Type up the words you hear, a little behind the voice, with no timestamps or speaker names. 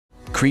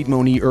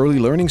Crete-Monee Early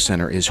Learning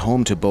Center is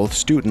home to both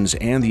students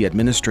and the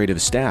administrative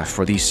staff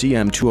for the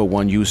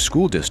CM201U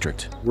school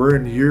district. We're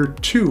in year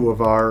 2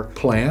 of our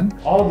plan.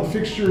 All of the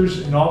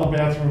fixtures and all the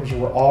bathrooms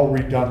were all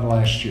redone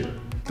last year.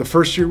 The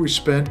first year we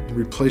spent,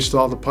 replaced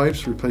all the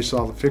pipes, replaced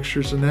all the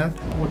fixtures and that.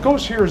 What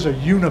goes here is a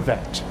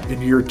univent.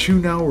 In year 2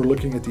 now, we're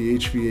looking at the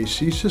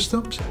HVAC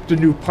systems. The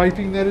new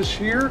piping that is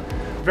here,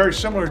 very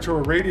similar to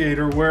a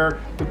radiator where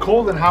the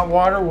cold and hot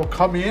water will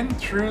come in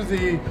through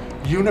the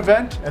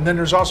univent, and then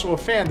there's also a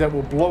fan that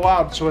will blow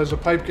out, so as the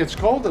pipe gets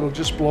cold, it'll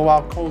just blow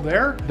out cold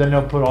air. Then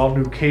they'll put all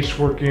new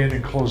casework in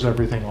and close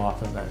everything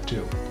off in that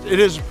too. It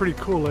is a pretty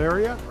cool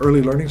area.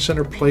 Early Learning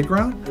Center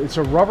playground. It's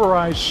a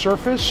rubberized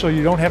surface, so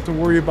you don't have to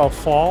worry about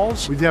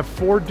falls. We have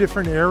 4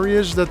 different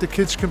areas that the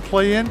kids can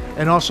play in,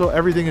 and also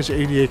everything is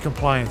ADA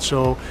compliant,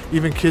 so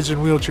even kids in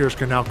wheelchairs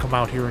can now come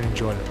out here and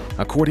enjoy it.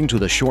 According to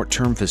the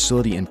short-term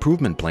facility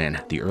improvement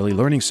plan, the Early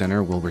Learning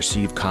Center will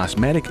receive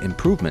cosmetic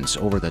improvements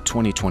over the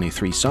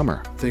 2023 summer.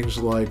 Things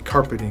like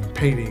carpeting,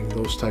 painting,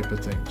 those type of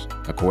things.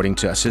 According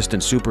to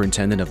Assistant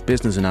Superintendent of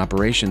Business and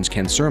Operations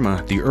Ken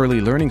Surma, the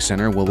Early Learning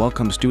Center will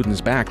welcome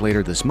students back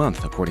later this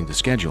month according to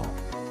schedule.